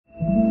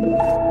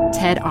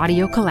TED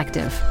Audio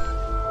Collective.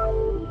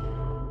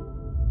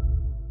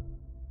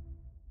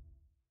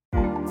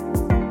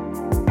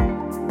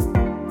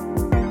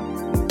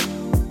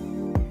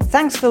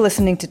 Thanks for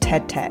listening to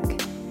TED Tech.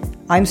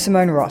 I'm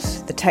Simone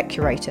Ross, the tech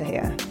curator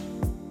here.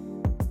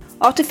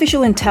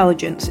 Artificial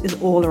intelligence is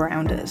all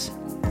around us.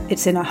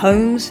 It's in our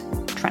homes,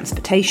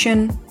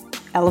 transportation,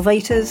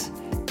 elevators.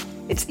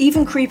 It's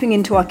even creeping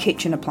into our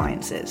kitchen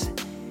appliances.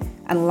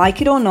 And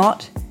like it or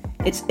not,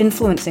 it's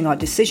influencing our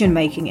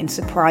decision-making in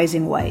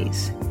surprising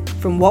ways.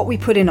 From what we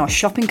put in our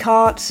shopping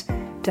carts,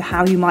 to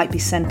how you might be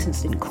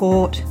sentenced in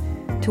court,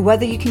 to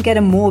whether you can get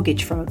a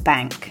mortgage from a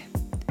bank.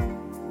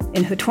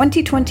 In her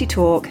 2020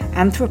 talk,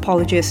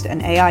 anthropologist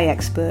and AI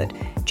expert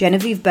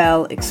Genevieve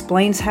Bell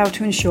explains how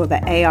to ensure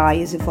that AI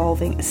is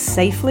evolving as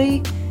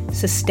safely,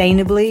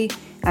 sustainably,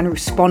 and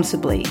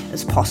responsibly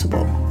as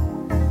possible.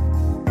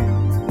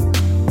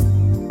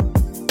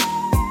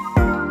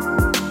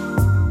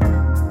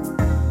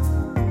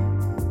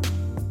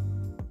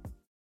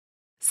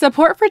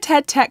 Support for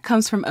TED Tech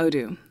comes from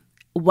Odoo.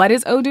 What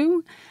is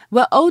Odoo?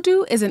 Well,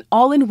 Odoo is an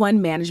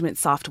all-in-one management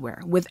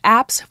software with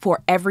apps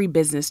for every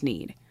business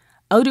need.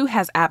 Odoo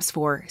has apps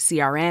for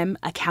CRM,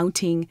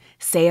 accounting,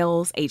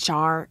 sales,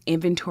 HR,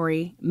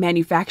 inventory,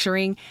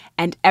 manufacturing,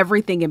 and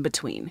everything in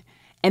between.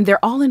 And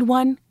they're all in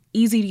one,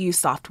 easy-to-use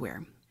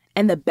software.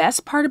 And the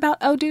best part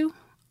about Odoo?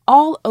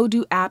 All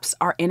Odoo apps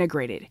are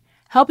integrated,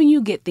 helping you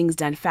get things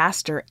done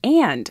faster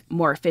and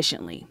more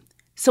efficiently.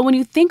 So when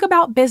you think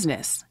about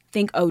business,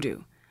 think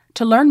Odoo.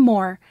 To learn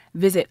more,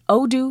 visit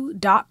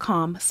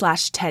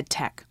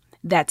odoo.com/TEDTech.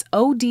 That's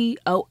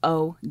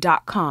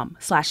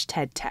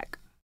odoo.com/TEDTech.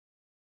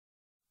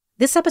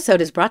 This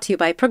episode is brought to you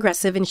by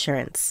Progressive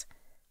Insurance.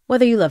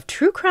 Whether you love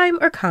true crime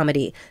or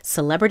comedy,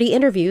 celebrity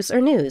interviews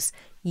or news,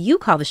 you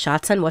call the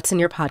shots on what's in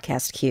your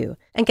podcast queue.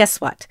 And guess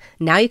what?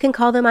 Now you can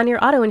call them on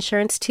your auto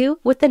insurance too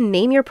with the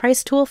Name Your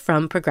Price tool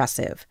from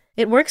Progressive.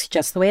 It works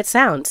just the way it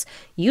sounds.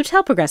 You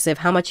tell Progressive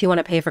how much you want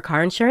to pay for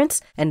car insurance,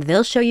 and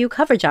they'll show you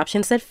coverage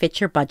options that fit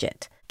your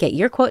budget. Get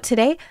your quote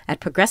today at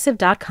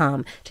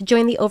Progressive.com to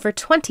join the over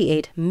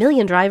 28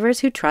 million drivers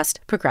who trust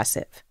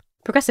Progressive.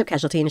 Progressive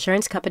Casualty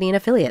Insurance Company and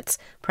Affiliates.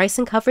 Price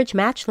and coverage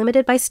match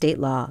limited by state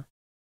law.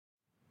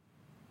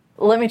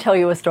 Let me tell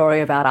you a story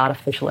about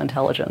artificial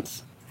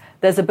intelligence.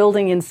 There's a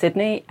building in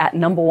Sydney at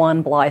No.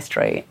 1 Bligh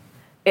Street.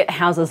 It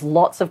houses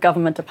lots of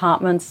government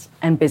departments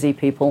and busy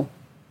people.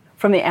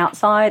 From the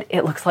outside,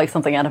 it looks like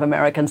something out of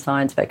American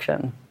science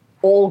fiction.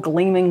 All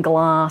gleaming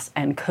glass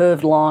and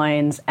curved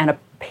lines and a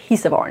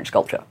piece of orange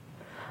sculpture.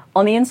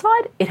 On the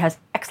inside, it has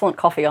excellent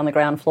coffee on the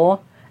ground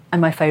floor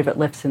and my favourite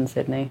lifts in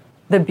Sydney.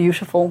 They're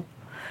beautiful.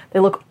 They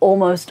look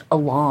almost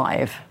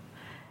alive.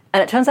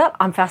 And it turns out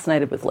I'm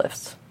fascinated with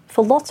lifts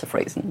for lots of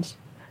reasons.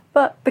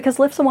 But because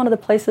lifts are one of the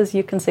places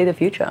you can see the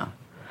future.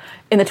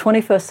 In the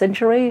 21st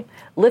century,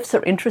 lifts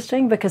are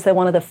interesting because they're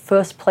one of the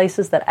first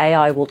places that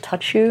AI will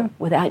touch you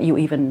without you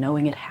even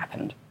knowing it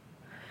happened.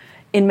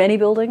 In many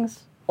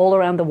buildings all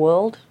around the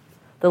world,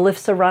 the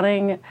lifts are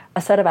running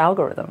a set of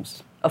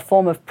algorithms, a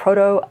form of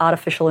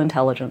proto-artificial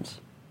intelligence.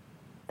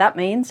 That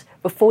means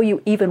before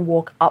you even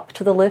walk up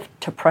to the lift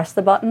to press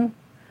the button,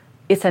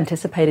 it's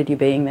anticipated you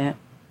being there.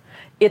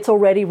 It's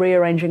already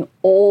rearranging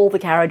all the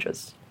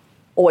carriages,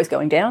 always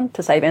going down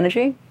to save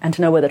energy and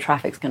to know where the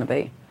traffic's going to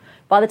be.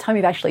 By the time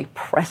you've actually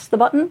pressed the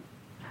button,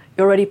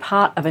 you're already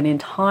part of an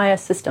entire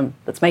system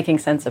that's making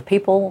sense of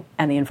people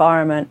and the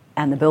environment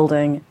and the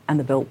building and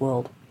the built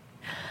world.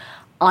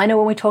 I know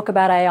when we talk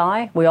about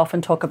AI, we often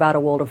talk about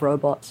a world of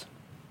robots.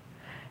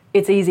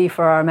 It's easy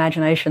for our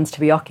imaginations to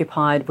be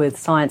occupied with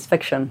science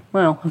fiction,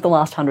 well, the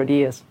last 100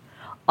 years.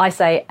 I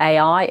say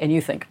AI and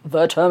you think,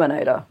 The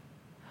Terminator.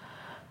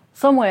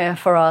 Somewhere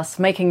for us,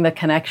 making the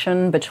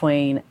connection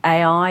between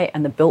AI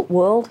and the built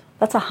world,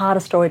 that's a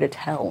harder story to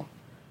tell.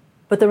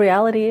 But the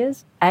reality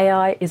is,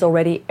 AI is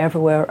already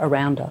everywhere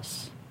around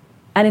us,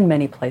 and in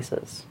many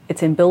places.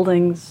 It's in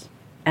buildings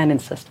and in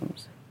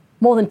systems.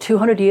 More than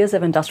 200 years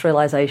of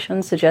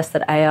industrialization suggest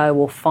that AI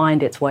will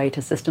find its way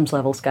to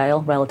systems-level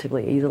scale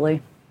relatively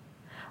easily.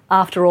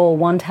 After all,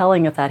 one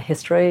telling of that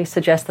history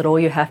suggests that all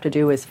you have to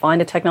do is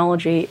find a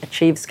technology,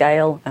 achieve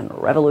scale, and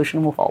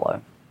revolution will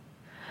follow.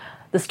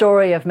 The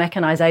story of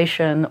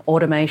mechanization,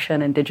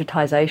 automation, and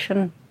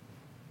digitization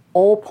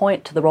all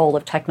point to the role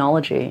of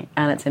technology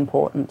and its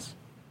importance.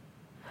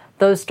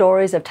 Those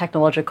stories of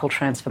technological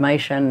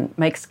transformation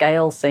make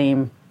scale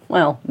seem,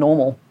 well,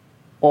 normal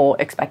or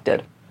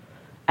expected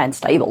and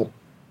stable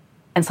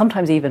and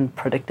sometimes even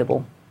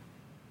predictable.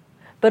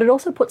 But it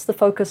also puts the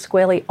focus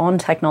squarely on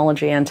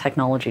technology and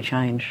technology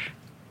change.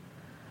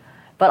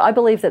 But I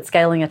believe that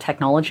scaling a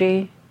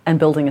technology and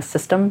building a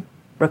system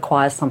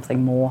requires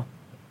something more.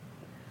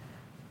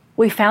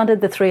 We founded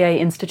the 3A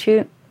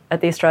Institute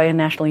at the Australian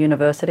National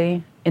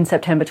University in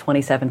September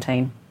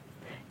 2017.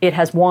 It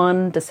has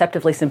one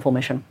deceptively simple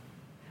mission: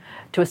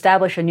 to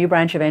establish a new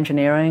branch of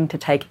engineering to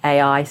take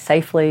AI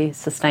safely,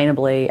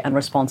 sustainably, and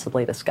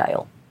responsibly to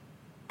scale.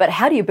 But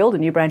how do you build a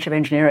new branch of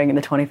engineering in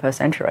the 21st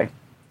century?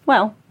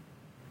 Well,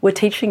 we're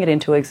teaching it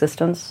into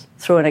existence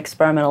through an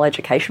experimental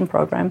education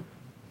program.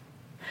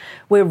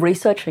 We're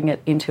researching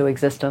it into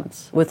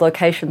existence, with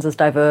locations as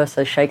diverse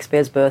as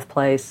Shakespeare's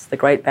birthplace, the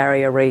Great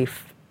Barrier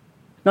Reef,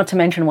 not to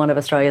mention one of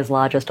Australia's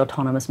largest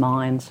autonomous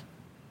mines.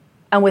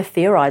 And we're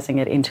theorising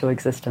it into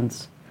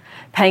existence,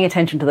 paying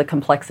attention to the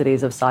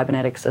complexities of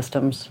cybernetic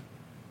systems.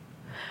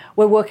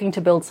 We're working to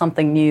build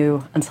something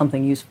new and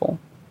something useful,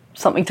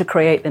 something to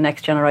create the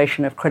next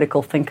generation of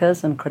critical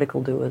thinkers and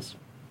critical doers.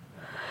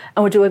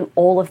 And we're doing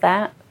all of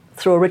that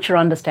through a richer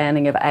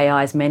understanding of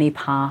AI's many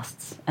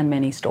pasts and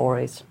many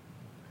stories.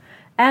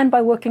 And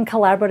by working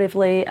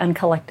collaboratively and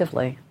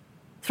collectively,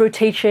 through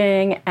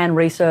teaching and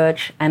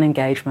research and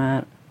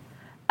engagement,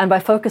 and by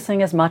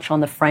focusing as much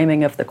on the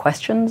framing of the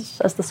questions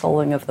as the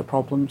solving of the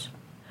problems.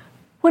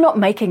 We're not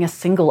making a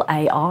single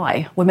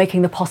AI, we're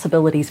making the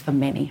possibilities for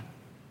many.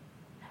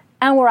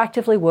 And we're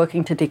actively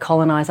working to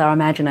decolonise our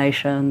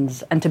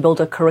imaginations and to build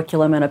a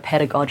curriculum and a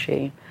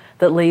pedagogy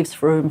that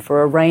leaves room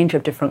for a range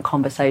of different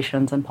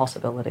conversations and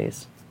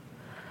possibilities.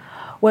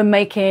 We're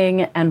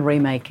making and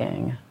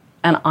remaking,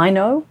 and I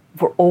know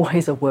we're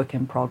always a work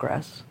in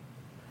progress.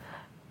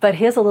 But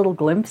here's a little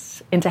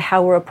glimpse into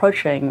how we're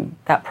approaching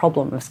that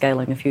problem of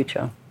scaling the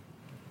future.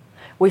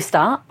 We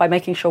start by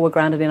making sure we're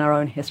grounded in our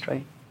own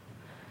history.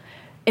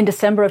 In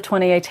December of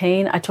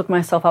 2018, I took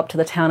myself up to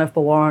the town of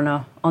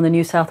Bawarrina on the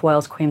New South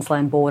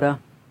Wales-Queensland border.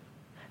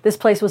 This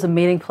place was a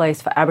meeting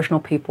place for Aboriginal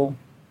people,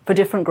 for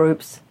different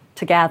groups,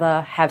 to gather,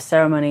 have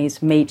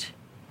ceremonies, meet,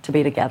 to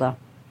be together.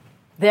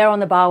 There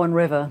on the Barwon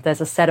River, there's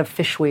a set of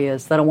fish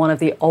weirs that are one of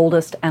the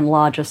oldest and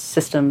largest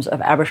systems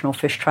of Aboriginal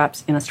fish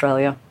traps in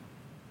Australia.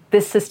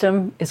 This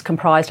system is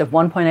comprised of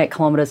 1.8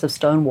 kilometres of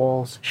stone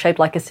walls shaped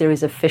like a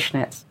series of fish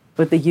nets,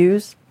 with the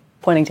U's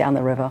pointing down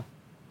the river,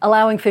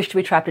 allowing fish to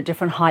be trapped at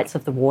different heights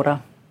of the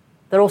water.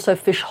 There are also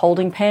fish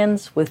holding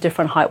pens with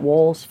different height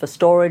walls for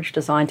storage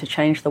designed to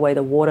change the way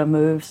the water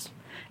moves,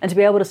 and to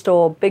be able to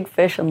store big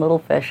fish and little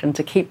fish and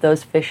to keep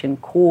those fish in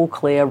cool,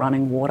 clear,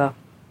 running water.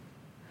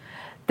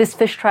 This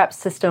fish trap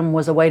system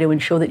was a way to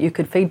ensure that you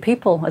could feed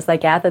people as they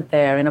gathered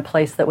there in a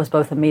place that was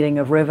both a meeting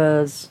of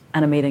rivers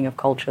and a meeting of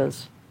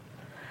cultures.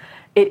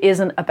 It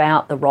isn't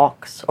about the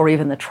rocks or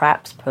even the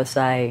traps per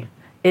se.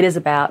 It is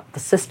about the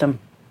system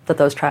that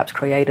those traps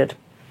created,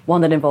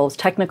 one that involves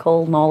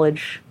technical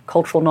knowledge,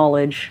 cultural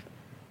knowledge,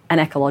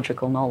 and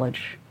ecological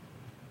knowledge.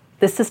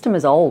 This system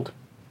is old.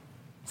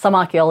 Some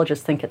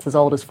archaeologists think it's as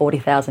old as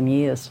 40,000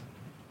 years.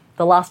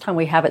 The last time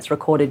we have its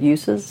recorded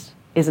uses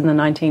is in the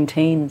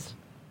 19-teens.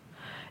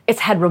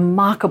 It's had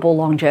remarkable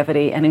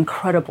longevity and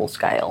incredible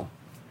scale,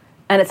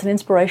 and it's an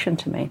inspiration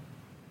to me.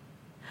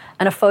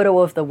 And a photo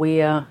of the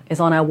weir is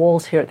on our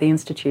walls here at the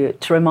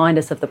Institute to remind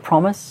us of the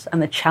promise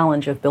and the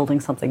challenge of building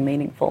something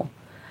meaningful,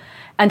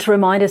 and to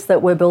remind us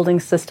that we're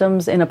building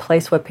systems in a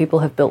place where people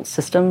have built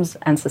systems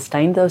and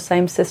sustained those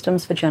same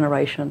systems for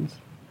generations.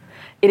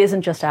 It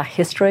isn't just our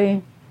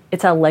history,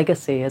 it's our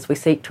legacy as we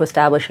seek to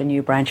establish a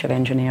new branch of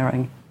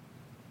engineering.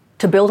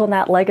 To build on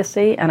that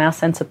legacy and our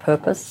sense of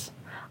purpose,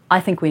 I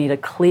think we need a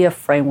clear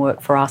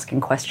framework for asking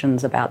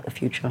questions about the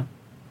future.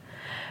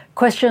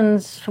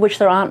 Questions for which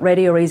there aren't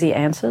ready or easy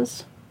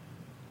answers.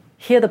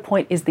 Here the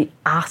point is the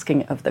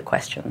asking of the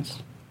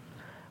questions.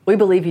 We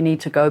believe you need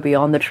to go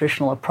beyond the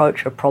traditional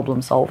approach of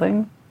problem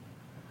solving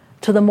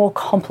to the more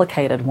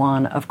complicated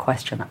one of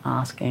question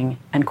asking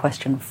and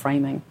question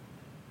framing.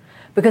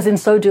 Because in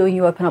so doing,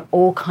 you open up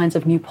all kinds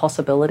of new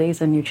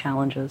possibilities and new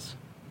challenges.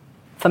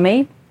 For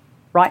me,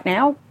 right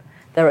now,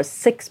 there are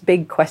 6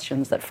 big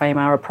questions that frame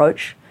our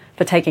approach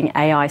for taking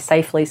AI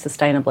safely,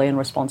 sustainably, and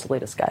responsibly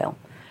to scale.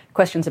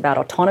 Questions about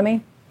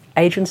autonomy,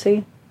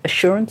 agency,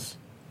 assurance,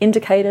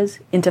 indicators,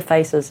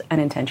 interfaces, and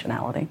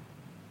intentionality.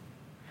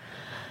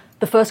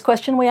 The first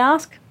question we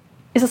ask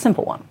is a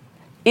simple one.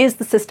 Is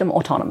the system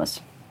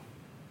autonomous?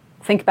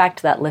 Think back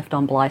to that lift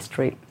on Bligh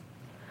Street.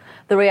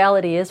 The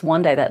reality is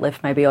one day that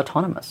lift may be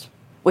autonomous,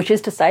 which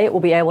is to say it will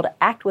be able to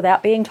act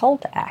without being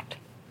told to act.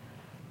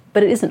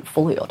 But it isn't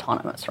fully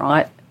autonomous,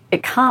 right?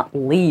 It can't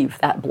leave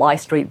that Bligh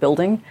Street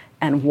building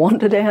and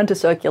wander down to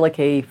Circular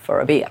Quay for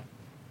a beer.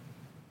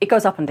 It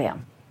goes up and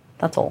down,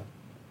 that's all.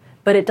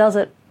 But it does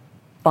it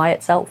by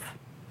itself.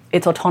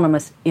 It's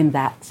autonomous in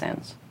that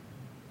sense.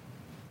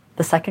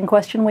 The second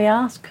question we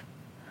ask,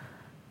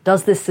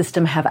 does this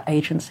system have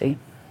agency?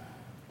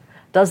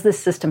 Does this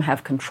system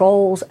have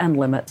controls and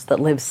limits that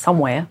live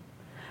somewhere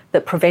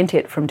that prevent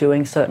it from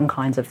doing certain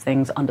kinds of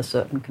things under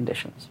certain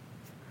conditions?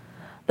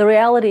 The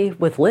reality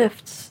with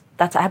lifts,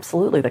 that's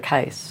absolutely the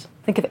case.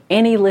 Think of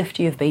any lift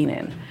you've been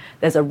in.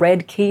 There's a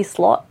red key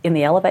slot in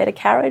the elevator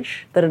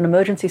carriage that an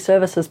emergency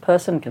services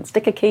person can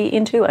stick a key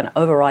into and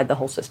override the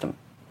whole system.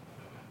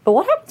 But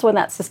what happens when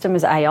that system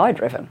is AI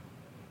driven?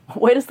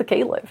 Where does the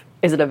key live?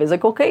 Is it a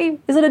physical key?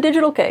 Is it a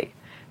digital key?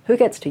 Who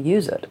gets to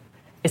use it?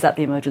 Is that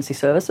the emergency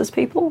services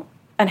people?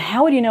 And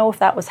how would you know if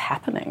that was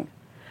happening?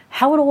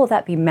 How would all of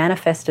that be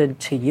manifested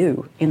to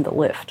you in the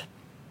lift?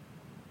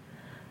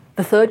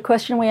 The third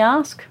question we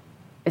ask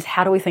is,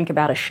 how do we think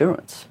about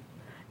assurance?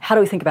 How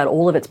do we think about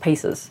all of its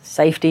pieces?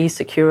 Safety,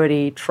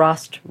 security,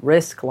 trust,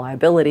 risk,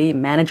 liability,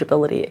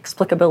 manageability,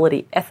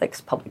 explicability,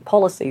 ethics, public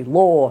policy,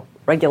 law,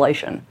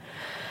 regulation.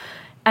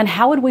 And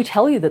how would we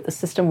tell you that the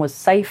system was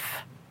safe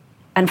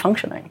and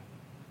functioning?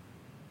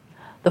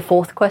 The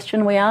fourth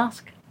question we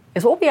ask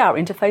is, what will be our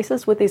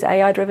interfaces with these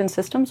AI-driven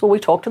systems? Will we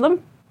talk to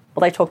them?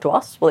 Will they talk to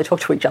us? Will they talk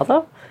to each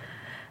other?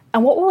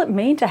 And what will it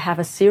mean to have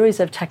a series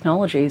of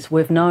technologies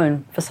we've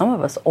known, for some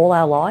of us, all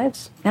our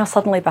lives, now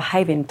suddenly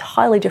behave in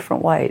entirely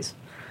different ways?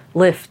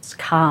 Lifts,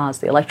 cars,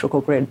 the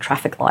electrical grid,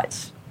 traffic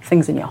lights,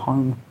 things in your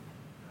home.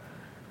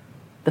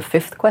 The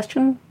fifth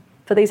question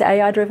for these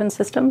AI-driven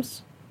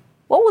systems: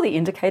 what will the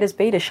indicators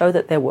be to show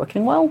that they're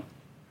working well?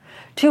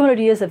 200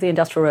 years of the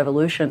Industrial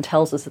Revolution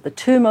tells us that the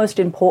two most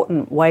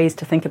important ways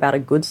to think about a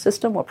good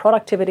system were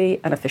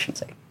productivity and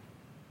efficiency.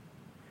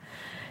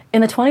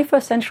 In the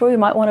 21st century, we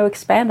might want to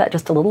expand that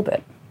just a little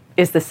bit.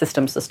 Is this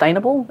system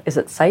sustainable? Is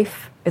it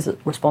safe? Is it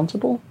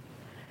responsible?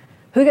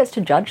 Who gets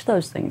to judge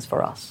those things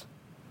for us?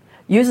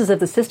 Users of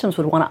the systems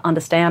would want to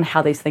understand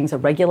how these things are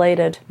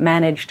regulated,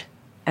 managed,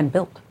 and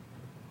built.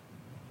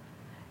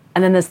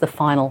 And then there's the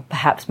final,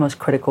 perhaps most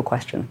critical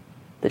question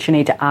that you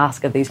need to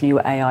ask of these new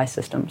AI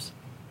systems.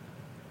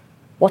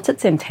 What's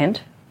its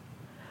intent?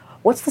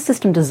 What's the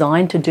system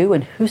designed to do,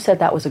 and who said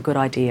that was a good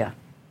idea?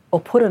 Or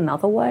put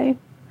another way,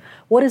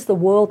 what is the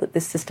world that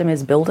this system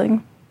is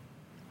building?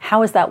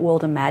 How is that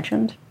world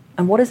imagined?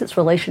 And what is its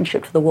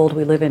relationship to the world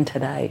we live in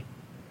today?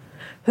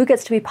 Who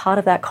gets to be part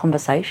of that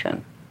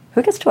conversation?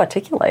 Who gets to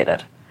articulate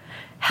it?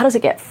 How does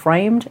it get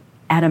framed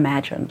and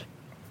imagined?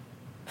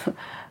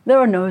 There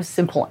are no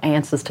simple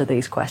answers to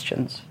these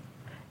questions.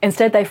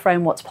 Instead, they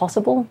frame what's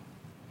possible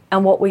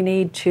and what we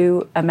need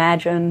to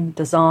imagine,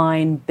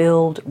 design,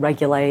 build,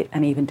 regulate,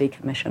 and even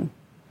decommission.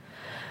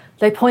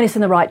 They point us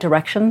in the right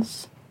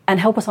directions and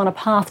help us on a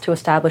path to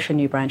establish a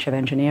new branch of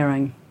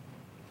engineering.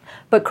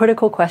 But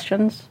critical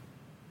questions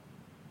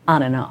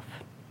aren't enough.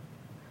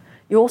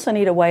 You also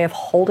need a way of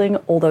holding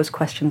all those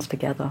questions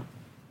together.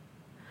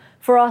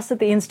 For us at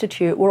the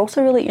Institute, we're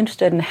also really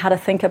interested in how to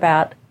think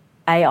about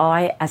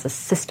AI as a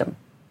system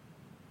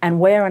and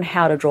where and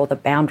how to draw the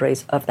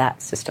boundaries of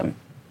that system.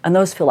 And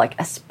those feel like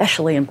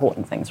especially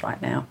important things right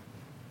now.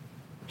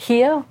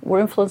 Here, we're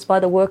influenced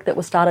by the work that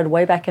was started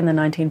way back in the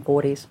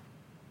 1940s.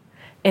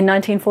 In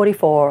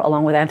 1944,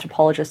 along with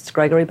anthropologists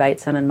Gregory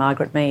Bateson and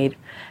Margaret Mead,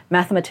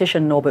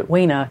 mathematician Norbert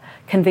Wiener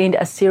convened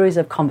a series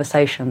of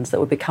conversations that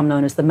would become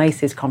known as the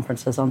Macy's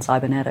Conferences on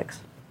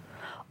Cybernetics.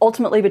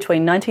 Ultimately,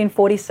 between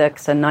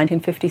 1946 and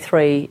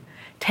 1953,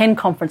 10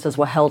 conferences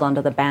were held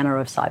under the banner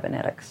of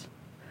cybernetics.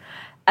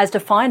 As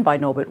defined by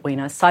Norbert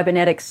Wiener,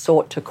 cybernetics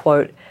sought to,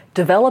 quote,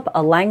 develop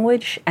a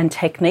language and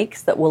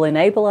techniques that will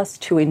enable us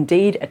to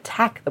indeed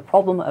attack the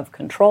problem of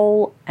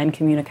control and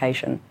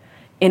communication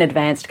in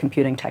advanced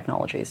computing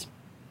technologies.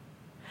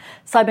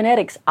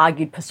 Cybernetics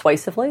argued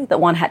persuasively that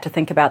one had to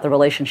think about the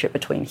relationship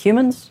between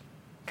humans,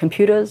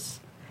 computers,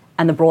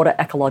 and the broader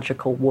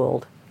ecological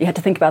world. You had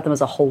to think about them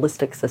as a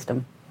holistic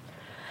system.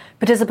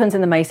 Participants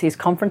in the Macy's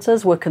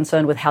conferences were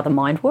concerned with how the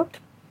mind worked,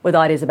 with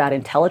ideas about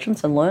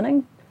intelligence and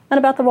learning, and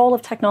about the role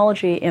of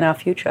technology in our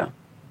future.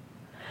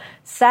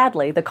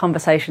 Sadly, the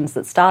conversations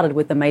that started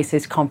with the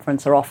Macy's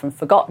conference are often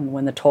forgotten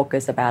when the talk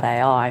is about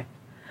AI.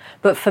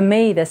 But for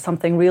me, there's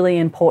something really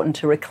important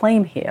to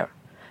reclaim here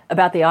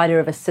about the idea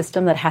of a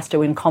system that has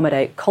to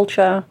accommodate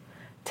culture,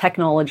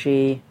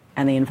 technology,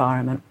 and the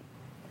environment.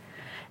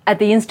 At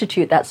the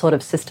Institute, that sort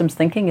of systems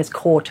thinking is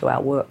core to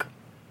our work.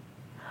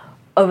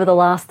 Over the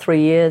last 3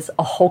 years,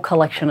 a whole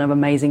collection of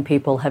amazing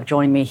people have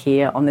joined me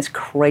here on this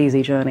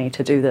crazy journey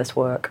to do this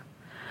work.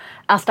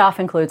 Our staff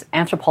includes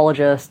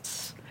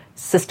anthropologists,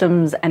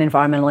 systems and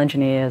environmental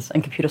engineers,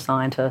 and computer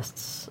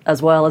scientists,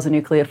 as well as a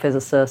nuclear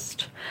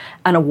physicist,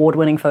 an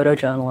award-winning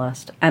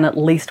photojournalist, and at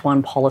least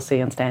one policy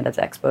and standards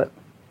expert.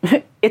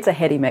 It's a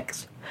heady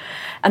mix.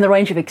 And the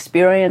range of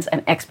experience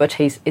and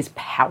expertise is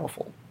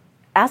powerful,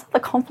 as are the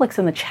conflicts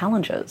and the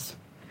challenges.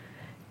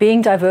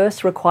 Being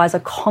diverse requires a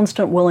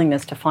constant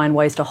willingness to find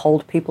ways to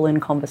hold people in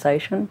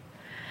conversation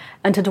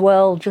and to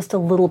dwell just a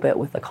little bit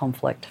with the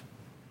conflict.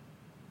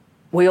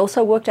 We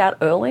also worked out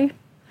early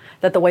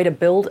that the way to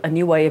build a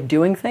new way of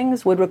doing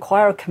things would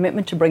require a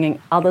commitment to bringing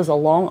others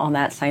along on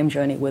that same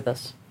journey with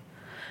us.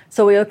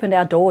 So we opened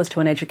our doors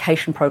to an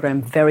education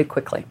program very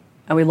quickly,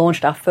 and we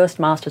launched our first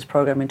master's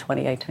program in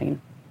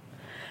 2018.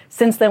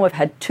 Since then, we've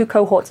had 2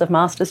 cohorts of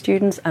master's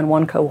students and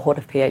 1 cohort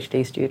of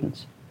PhD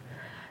students.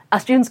 Our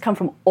students come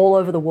from all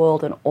over the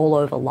world and all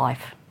over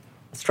life: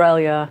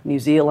 Australia, New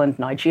Zealand,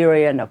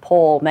 Nigeria,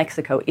 Nepal,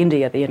 Mexico,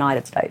 India, the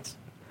United States.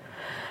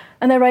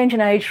 And they range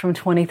in age from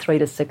 23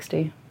 to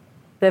 60.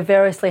 They've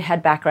variously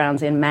had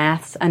backgrounds in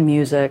maths and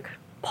music,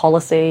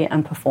 policy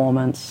and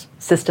performance,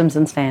 systems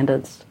and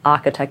standards,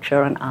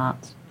 architecture and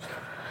arts.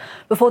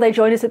 Before they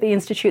joined us at the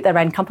Institute, they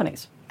ran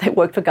companies. They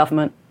worked for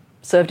government,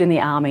 served in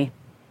the army,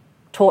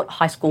 taught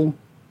high school,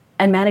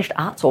 and managed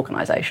arts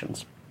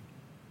organisations.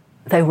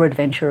 They were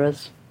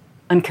adventurers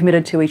and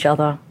committed to each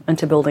other and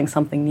to building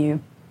something new.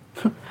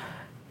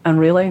 And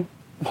really,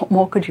 what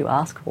more could you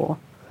ask for?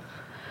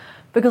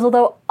 Because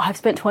although I've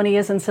spent 20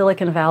 years in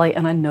Silicon Valley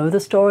and I know the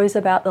stories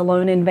about the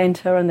lone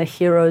inventor and the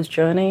hero's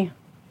journey,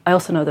 I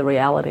also know the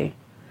reality,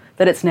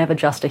 that it's never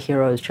just a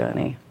hero's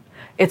journey.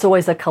 It's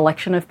always a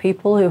collection of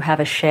people who have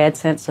a shared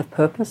sense of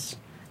purpose,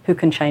 who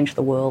can change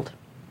the world.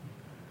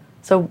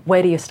 So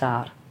where do you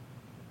start?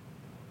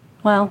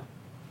 Well,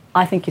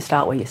 I think you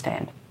start where you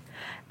stand.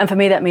 And for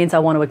me, that means I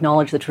want to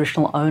acknowledge the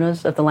traditional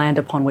owners of the land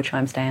upon which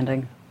I'm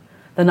standing.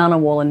 The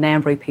Ngunnawal and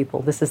Ngambri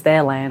people, this is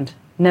their land,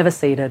 never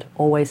ceded,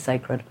 always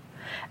sacred.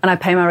 And I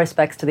pay my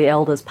respects to the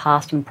elders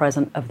past and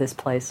present of this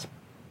place.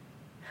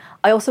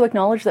 I also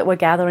acknowledge that we're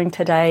gathering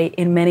today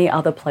in many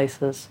other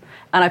places,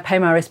 and I pay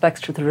my respects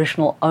to the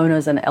traditional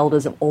owners and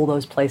elders of all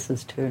those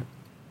places too.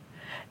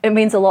 It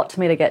means a lot to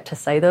me to get to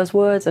say those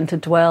words and to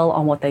dwell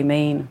on what they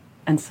mean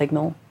and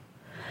signal.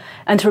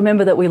 And to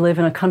remember that we live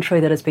in a country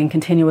that has been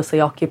continuously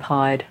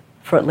occupied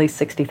for at least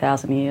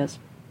 60,000 years.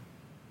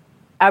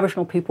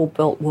 Aboriginal people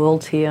built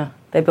worlds here.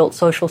 They built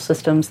social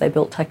systems, they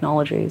built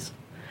technologies.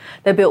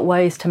 They built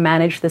ways to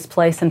manage this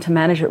place and to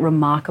manage it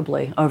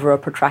remarkably over a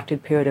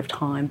protracted period of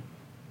time.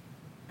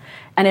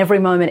 And every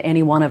moment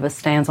any one of us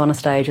stands on a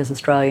stage as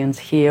Australians,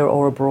 here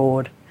or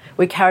abroad,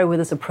 we carry with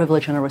us a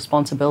privilege and a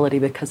responsibility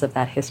because of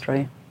that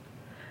history.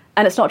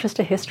 And it's not just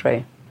a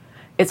history.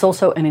 It's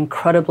also an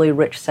incredibly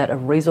rich set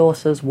of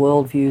resources,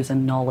 worldviews,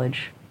 and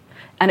knowledge.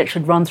 And it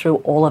should run through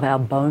all of our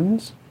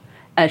bones,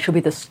 and it should be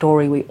the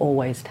story we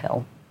always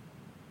tell.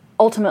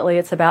 Ultimately,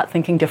 it's about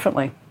thinking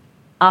differently,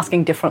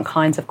 asking different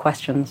kinds of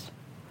questions,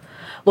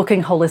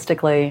 looking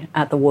holistically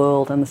at the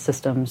world and the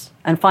systems,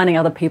 and finding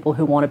other people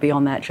who want to be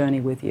on that journey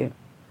with you.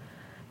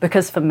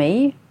 Because for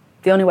me,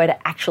 the only way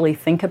to actually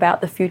think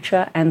about the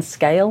future and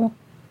scale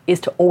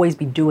is to always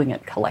be doing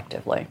it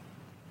collectively.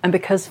 And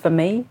because for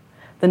me,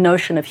 the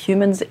notion of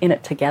humans in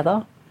it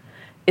together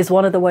is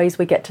one of the ways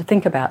we get to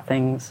think about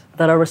things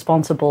that are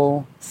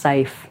responsible,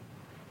 safe,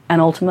 and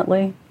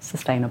ultimately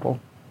sustainable.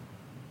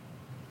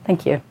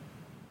 Thank you.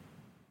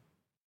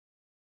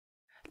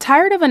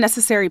 Tired of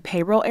unnecessary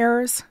payroll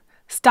errors?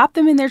 Stop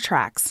them in their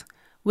tracks.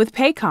 With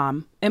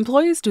Paycom,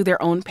 employees do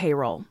their own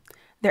payroll.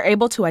 They're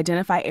able to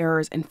identify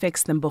errors and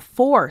fix them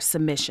before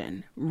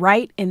submission,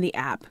 right in the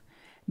app.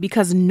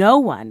 Because no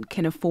one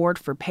can afford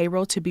for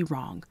payroll to be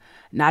wrong.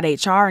 Not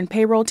HR and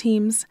payroll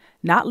teams,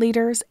 not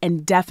leaders,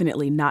 and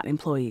definitely not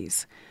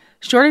employees.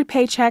 Shorted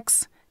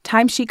paychecks,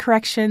 timesheet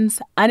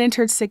corrections,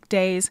 unentered sick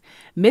days,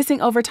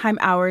 missing overtime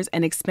hours,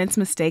 and expense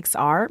mistakes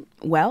are,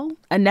 well,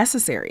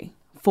 unnecessary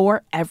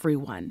for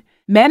everyone.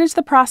 Manage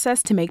the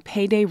process to make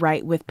payday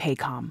right with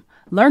Paycom.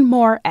 Learn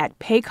more at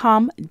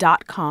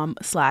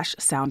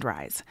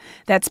paycom.com/soundrise.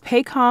 That's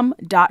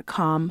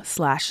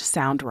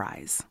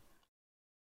paycom.com/soundrise.